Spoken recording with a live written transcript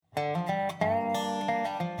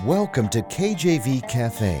Welcome to KJV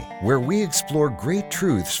Cafe, where we explore great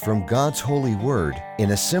truths from God's holy word in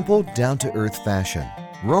a simple, down-to-earth fashion.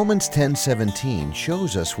 Romans 10:17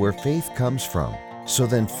 shows us where faith comes from. So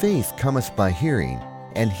then faith cometh by hearing,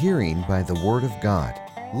 and hearing by the word of God.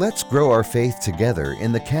 Let's grow our faith together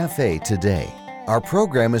in the cafe today. Our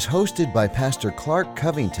program is hosted by Pastor Clark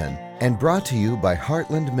Covington and brought to you by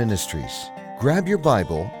Heartland Ministries. Grab your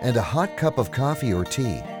Bible and a hot cup of coffee or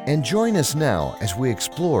tea and join us now as we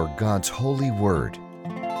explore God's holy word.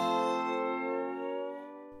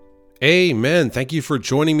 Amen. Thank you for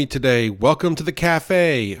joining me today. Welcome to the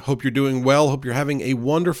cafe. Hope you're doing well. Hope you're having a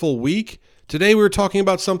wonderful week. Today we're talking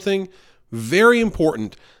about something very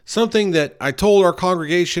important, something that I told our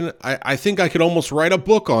congregation, I think I could almost write a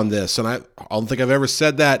book on this, and I don't think I've ever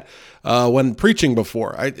said that when preaching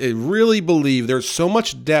before. I really believe there's so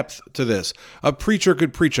much depth to this. A preacher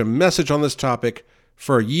could preach a message on this topic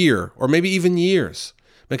for a year, or maybe even years,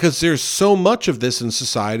 because there's so much of this in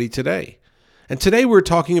society today. And today we're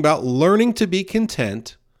talking about learning to be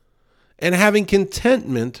content and having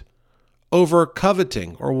contentment over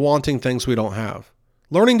coveting or wanting things we don't have.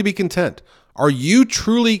 Learning to be content. Are you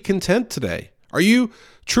truly content today? Are you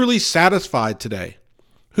truly satisfied today?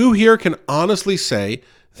 Who here can honestly say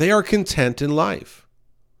they are content in life?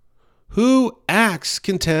 Who acts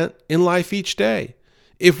content in life each day?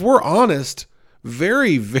 If we're honest,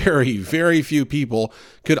 very, very, very few people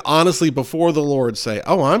could honestly before the Lord say,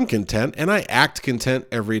 oh, I'm content and I act content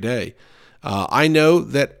every day. I know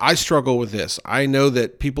that I struggle with this. I know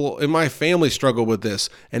that people in my family struggle with this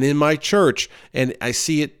and in my church, and I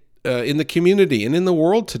see it in the community and in the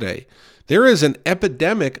world today. There is an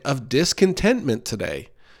epidemic of discontentment today.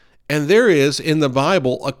 And there is in the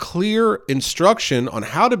Bible a clear instruction on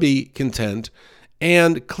how to be content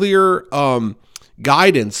and clear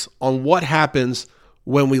guidance on what happens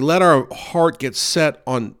when we let our heart get set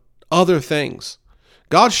on other things.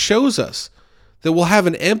 God shows us that we'll have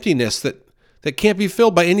an emptiness that can't be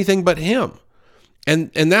filled by anything but Him.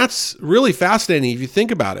 And that's really fascinating if you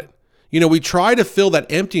think about it. You know, we try to fill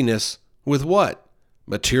that emptiness with what?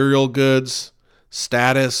 Material goods,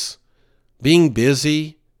 status, being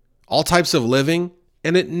busy, all types of living,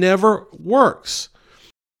 and it never works.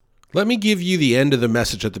 Let me give you the end of the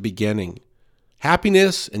message at the beginning.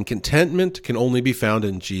 Happiness and contentment can only be found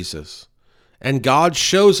in Jesus. And God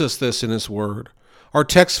shows us this in His Word. Our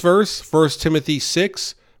text verse, 1 Timothy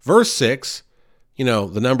 6, verse 6, you know,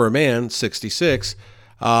 the number of man, 66,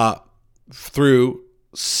 through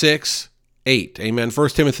 6:8. Amen. 1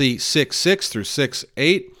 Timothy 6:6 through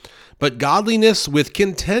 6:8. But godliness with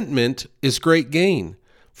contentment is great gain.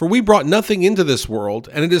 For we brought nothing into this world,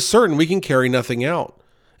 and it is certain we can carry nothing out.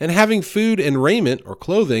 And having food and raiment, or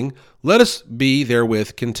clothing, let us be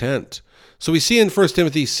therewith content. So we see in 1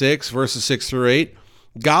 Timothy 6, verses 6 through 8,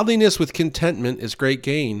 godliness with contentment is great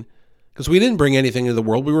gain. Because we didn't bring anything into the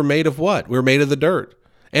world. We were made of what? We were made of the dirt.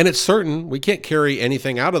 And it's certain we can't carry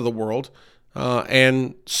anything out of the world.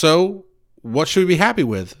 And so what should we be happy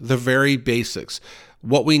with? The very basics.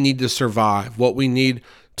 What we need to survive. What we need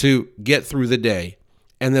to get through the day.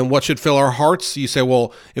 And then what should fill our hearts? You say,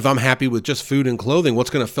 well, if I'm happy with just food and clothing,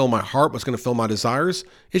 what's going to fill my heart? What's going to fill my desires?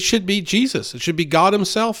 It should be Jesus. It should be God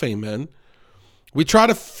Himself. Amen. We try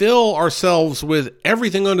to fill ourselves with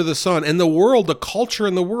everything under the sun, and the world, the culture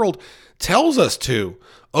in the world tells us to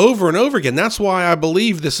over and over again. That's why I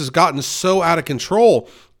believe this has gotten so out of control,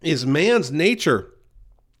 is man's nature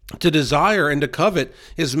to desire and to covet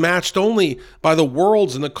is matched only by the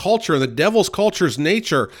world's and the culture and the devil's culture's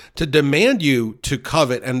nature to demand you to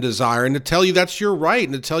covet and desire and to tell you that's your right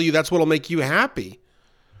and to tell you that's what will make you happy.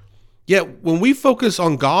 Yet when we focus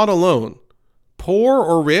on God alone, poor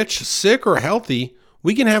or rich, sick or healthy,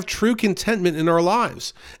 we can have true contentment in our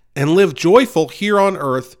lives and live joyful here on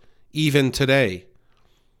earth even today.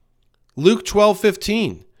 Luke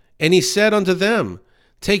 12:15, and He said unto them,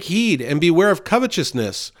 take heed and beware of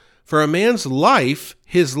covetousness, for a man's life,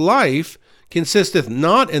 his life, consisteth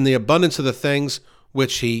not in the abundance of the things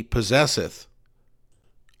which he possesseth.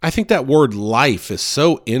 I think that word life is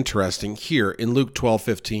so interesting here in Luke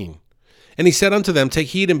 12:15. And He said unto them, take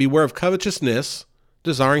heed and beware of covetousness,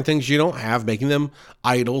 desiring things you don't have, making them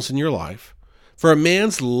idols in your life. For a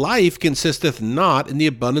man's life consisteth not in the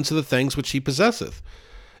abundance of the things which he possesseth.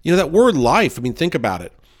 You know, that word life, I mean, think about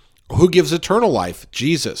it. Who gives eternal life?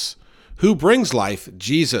 Jesus. Who brings life?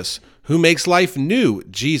 Jesus. Who makes life new?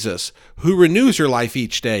 Jesus. Who renews your life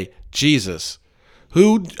each day? Jesus.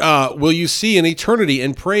 Who will you see in eternity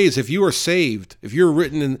and praise if you are saved, if you're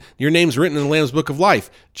your name's written in the Lamb's Book of Life?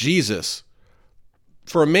 Jesus.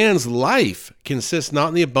 For a man's life consists not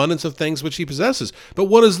in the abundance of things which he possesses. But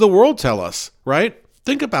what does the world tell us, right?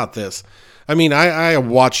 Think about this. I mean, I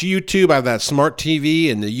watch YouTube. I have that smart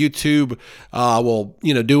TV, and the YouTube will,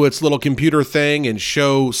 do its little computer thing and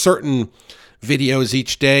show certain videos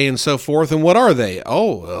each day and so forth. And what are they?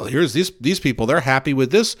 Oh, well, here's these people. They're happy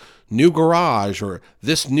with this new garage or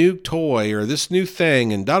this new toy or this new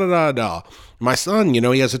thing and da-da-da-da. My son,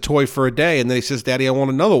 he has a toy for a day, and then he says, Daddy, I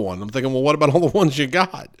want another one. I'm thinking, well, what about all the ones you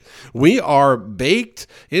got? We are baked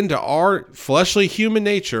into our fleshly human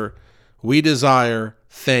nature. We desire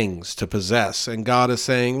things to possess. And God is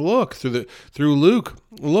saying, look, through Luke,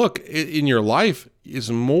 look, in your life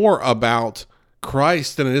is more about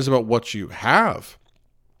Christ than it is about what you have.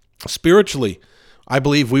 Spiritually, I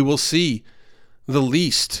believe we will see the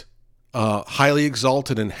least highly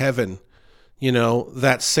exalted in heaven,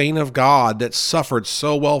 that saint of God that suffered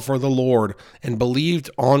so well for the Lord and believed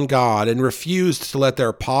on God and refused to let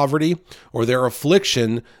their poverty or their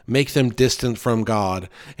affliction make them distant from God.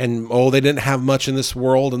 And, they didn't have much in this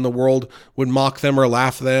world, and the world would mock them or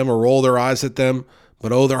laugh at them or roll their eyes at them.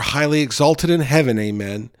 But, they're highly exalted in heaven,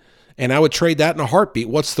 amen. And I would trade that in a heartbeat.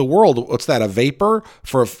 What's the world? What's that, a vapor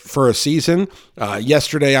for a season?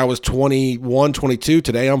 Yesterday I was 21, 22.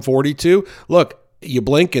 Today I'm 42. Look, you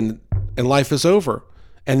blink and life is over.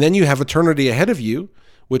 And then you have eternity ahead of you,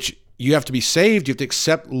 which you have to be saved. You have to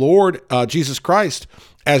accept Lord Jesus Christ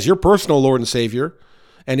as your personal Lord and Savior.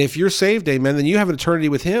 And if you're saved, amen, then you have an eternity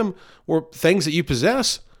with him where things that you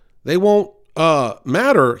possess, they won't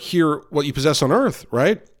matter here, what you possess on earth,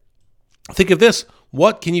 right? Think of this.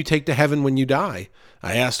 What can you take to heaven when you die?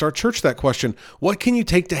 I asked our church that question. What can you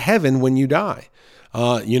take to heaven when you die?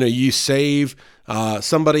 You save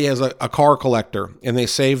somebody as a car collector, and they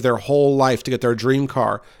save their whole life to get their dream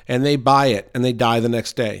car, and they buy it, and they die the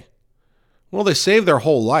next day. Well, they saved their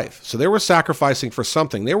whole life, so they were sacrificing for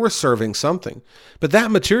something. They were serving something. But that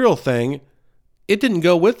material thing, it didn't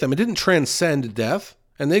go with them. It didn't transcend death,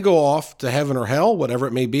 and they go off to heaven or hell, whatever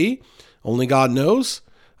it may be. Only God knows,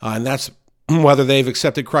 and that's whether they've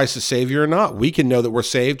accepted Christ as Savior or not. We can know that we're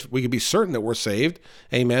saved. We can be certain that we're saved.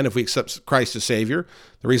 Amen. If we accept Christ as Savior.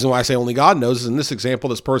 The reason why I say only God knows is in this example,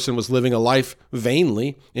 this person was living a life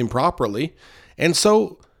vainly, improperly. And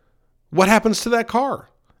so what happens to that car?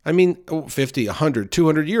 I mean, 50, 100,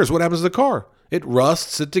 200 years, what happens to the car? It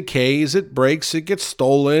rusts, it decays, it breaks, it gets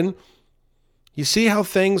stolen. You see how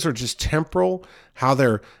things are just temporal, how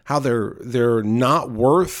they're not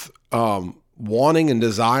worth wanting and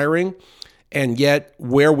desiring. And yet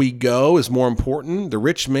where we go is more important. The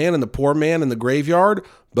rich man and the poor man in the graveyard,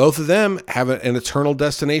 both of them have an eternal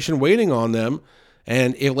destination waiting on them.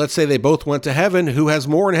 And if, let's say they both went to heaven, who has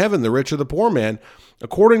more in heaven, the rich or the poor man?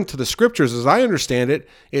 According to the scriptures, as I understand it,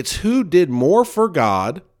 it's who did more for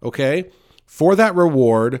God, for that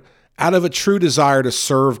reward, out of a true desire to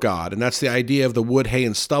serve God. And that's the idea of the wood, hay,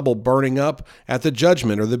 and stubble burning up at the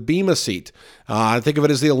judgment or the bema seat. I think of it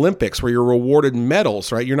as the Olympics where you're rewarded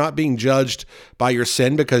medals, right? You're not being judged by your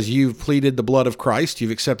sin because you've pleaded the blood of Christ. You've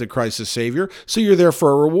accepted Christ as Savior. So you're there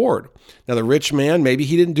for a reward. Now, the rich man, maybe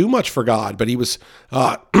he didn't do much for God, but he was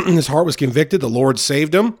his heart was convicted. The Lord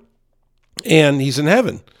saved him, and he's in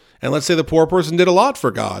heaven. And let's say the poor person did a lot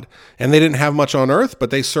for God, and they didn't have much on earth,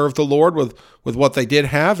 but they served the Lord with what they did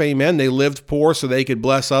have. Amen. They lived poor so they could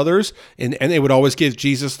bless others, and they would always give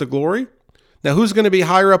Jesus the glory. Now, who's going to be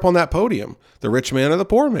higher up on that podium, the rich man or the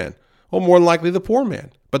poor man? Well, more than likely the poor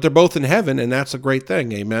man. But they're both in heaven, and that's a great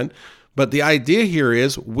thing. Amen. But the idea here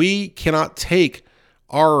is we cannot take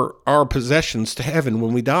our possessions to heaven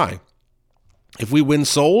when we die. If we win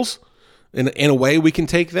souls, in a way, we can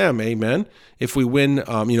take them. Amen. If we win,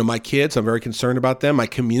 my kids, I'm very concerned about them. My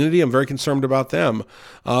community, I'm very concerned about them.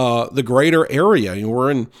 The greater area, we're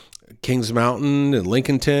in Kings Mountain and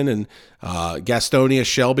Lincolnton and Gastonia,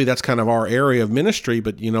 Shelby. That's kind of our area of ministry.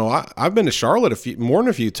 But, I've been to Charlotte more than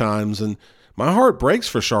a few times, and my heart breaks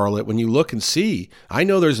for Charlotte when you look and see. I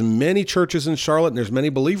know there's many churches in Charlotte and there's many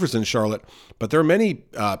believers in Charlotte, but there are many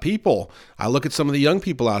people. I look at some of the young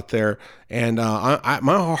people out there, and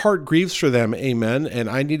my heart grieves for them, amen, and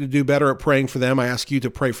I need to do better at praying for them. I ask you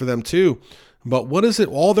to pray for them too. But what is it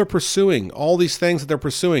all they're pursuing, all these things that they're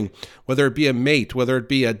pursuing, whether it be a mate, whether it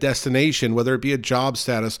be a destination, whether it be a job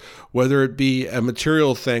status, whether it be a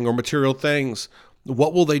material thing or material things?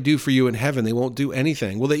 What will they do for you in heaven? They won't do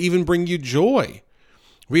anything. Will they even bring you joy?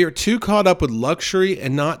 We are too caught up with luxury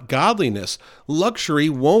and not godliness. Luxury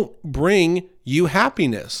won't bring you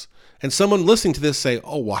happiness. And someone listening to this say,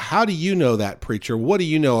 oh, well, how do you know that, preacher? What do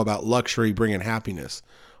you know about luxury bringing happiness?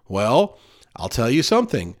 Well, I'll tell you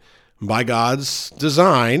something. By God's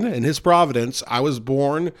design and his providence, I was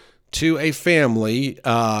born to a family.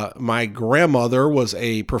 My grandmother was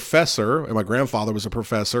a professor, and my grandfather was a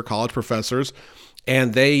professor, college professors.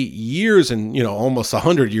 And they years and, almost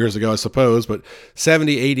 100 years ago, I suppose, but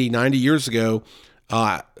 70, 80, 90 years ago,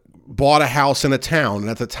 bought a house in a town. And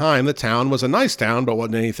at the time, the town was a nice town, but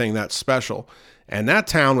wasn't anything that special. And that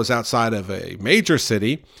town was outside of a major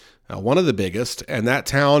city, one of the biggest, and that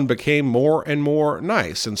town became more and more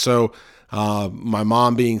nice. And so my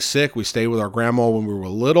mom being sick, we stayed with our grandma when we were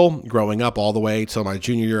little, growing up all the way till my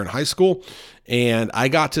junior year in high school. And I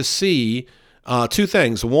got to see two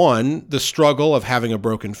things. One, the struggle of having a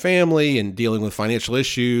broken family and dealing with financial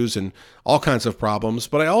issues and all kinds of problems.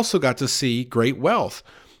 But I also got to see great wealth.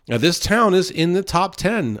 Now, this town is in the top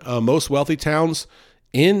 10 most wealthy towns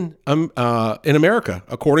in America,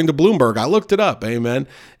 according to Bloomberg. I looked it up, amen.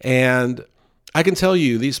 And I can tell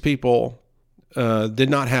you, these people did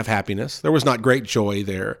not have happiness. There was not great joy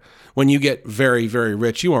there. When you get very, very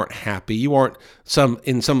rich, you aren't happy. You aren't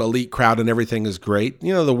in some elite crowd and everything is great.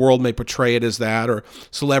 The world may portray it as that, or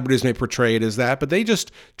celebrities may portray it as that, but they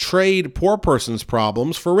just trade poor person's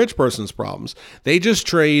problems for rich person's problems. They just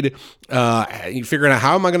trade figuring out,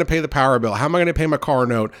 how am I going to pay the power bill? How am I going to pay my car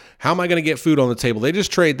note? How am I going to get food on the table? They just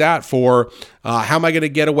trade that for how am I going to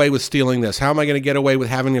get away with stealing this? How am I going to get away with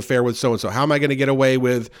having an affair with so-and-so? How am I going to get away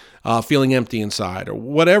with feeling empty inside, or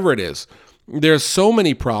whatever it is? There's so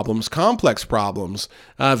many problems, complex problems,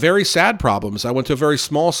 very sad problems. I went to a very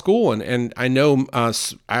small school, and I know,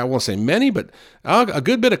 I won't say many, but a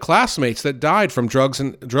good bit of classmates that died from drugs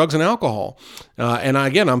and alcohol. And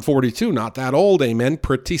again, I'm 42, not that old, amen,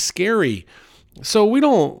 pretty scary. So we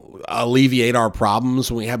don't alleviate our problems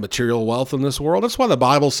when we have material wealth in this world. That's why the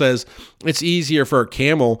Bible says it's easier for a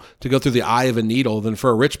camel to go through the eye of a needle than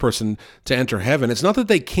for a rich person to enter heaven. It's not that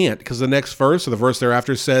they can't, because the next verse, or the verse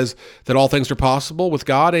thereafter, says that all things are possible with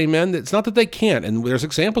God, amen. It's not that they can't. And there's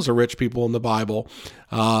examples of rich people in the Bible,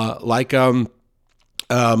 like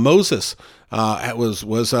Moses.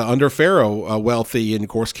 Was under Pharaoh wealthy, and of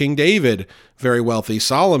course King David very wealthy,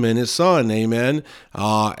 Solomon his son, amen,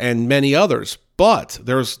 and many others. But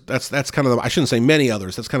that's kind of I shouldn't say many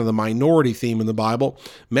others. That's kind of the minority theme in the Bible.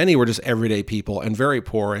 Many were just everyday people and very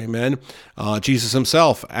poor, amen. Jesus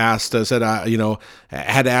himself had to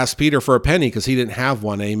ask Peter for a penny because he didn't have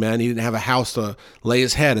one, amen. He didn't have a house to lay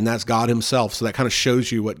his head, and that's God himself. So that kind of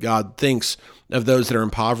shows you what God thinks of those that are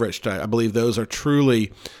impoverished. I believe those are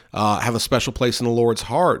truly have a special place in the Lord's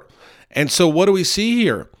heart. And so what do we see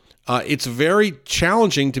here? It's very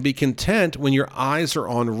challenging to be content when your eyes are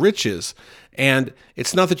on riches. And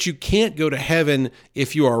it's not that you can't go to heaven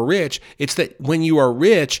if you are rich. It's that when you are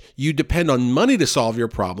rich, you depend on money to solve your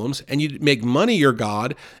problems, and you make money your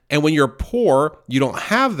God. And when you're poor, you don't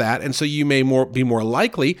have that. And so you may be more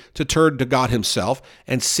likely to turn to God himself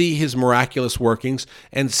and see his miraculous workings,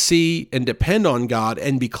 and see and depend on God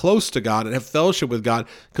and be close to God and have fellowship with God,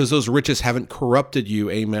 because those riches haven't corrupted you.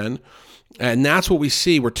 Amen. And that's what we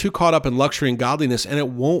see. We're too caught up in luxury and godliness, and it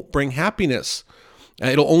won't bring happiness.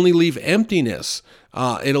 It'll only leave emptiness.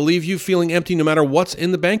 It'll leave you feeling empty no matter what's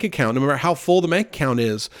in the bank account, no matter how full the bank account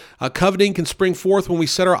is. Coveting can spring forth when we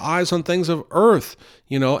set our eyes on things of earth,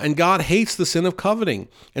 and God hates the sin of coveting.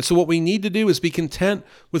 And so what we need to do is be content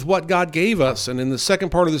with what God gave us. And in the second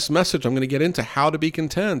part of this message, I'm going to get into how to be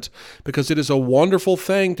content, because it is a wonderful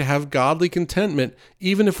thing to have godly contentment,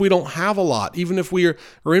 even if we don't have a lot, even if we are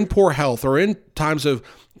in poor health or in times of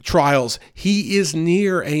trials. He is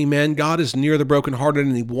near, amen. God is near the brokenhearted,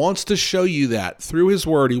 and he wants to show you that through his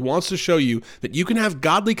word. He wants to show you that you can have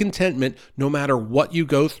godly contentment no matter what you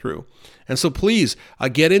go through. And so please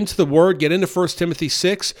get into the word, get into 1 Timothy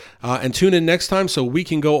 6, and tune in next time so we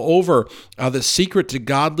can go over the secret to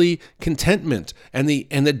godly contentment and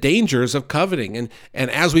the dangers of coveting. And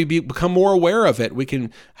as we become more aware of it, we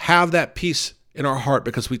can have that peace in our heart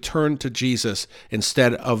because we turn to Jesus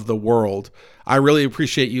instead of the world. I really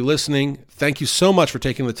appreciate you listening. Thank you so much for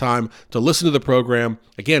taking the time to listen to the program.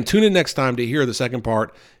 Again, tune in next time to hear the second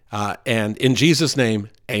part. And in Jesus' name,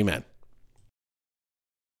 amen.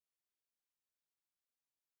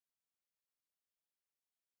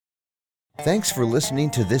 Thanks for listening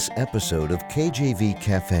to this episode of KJV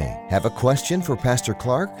Cafe. Have a question for Pastor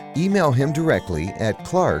Clark? Email him directly at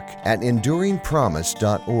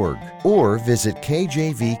clark@enduringpromise.org or visit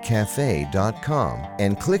kjvcafe.com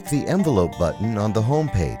and click the envelope button on the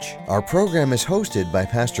homepage. Our program is hosted by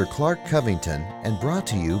Pastor Clark Covington and brought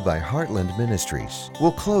to you by Heartland Ministries.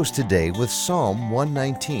 We'll close today with Psalm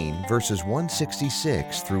 119, verses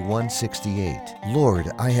 166 through 168. Lord,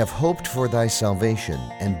 I have hoped for thy salvation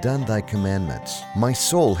and done thy commandments. commandments. My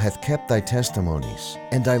soul hath kept thy testimonies,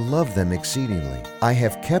 and I love them exceedingly. I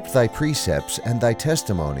have kept thy precepts and thy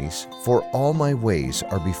testimonies, for all my ways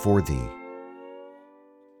are before thee.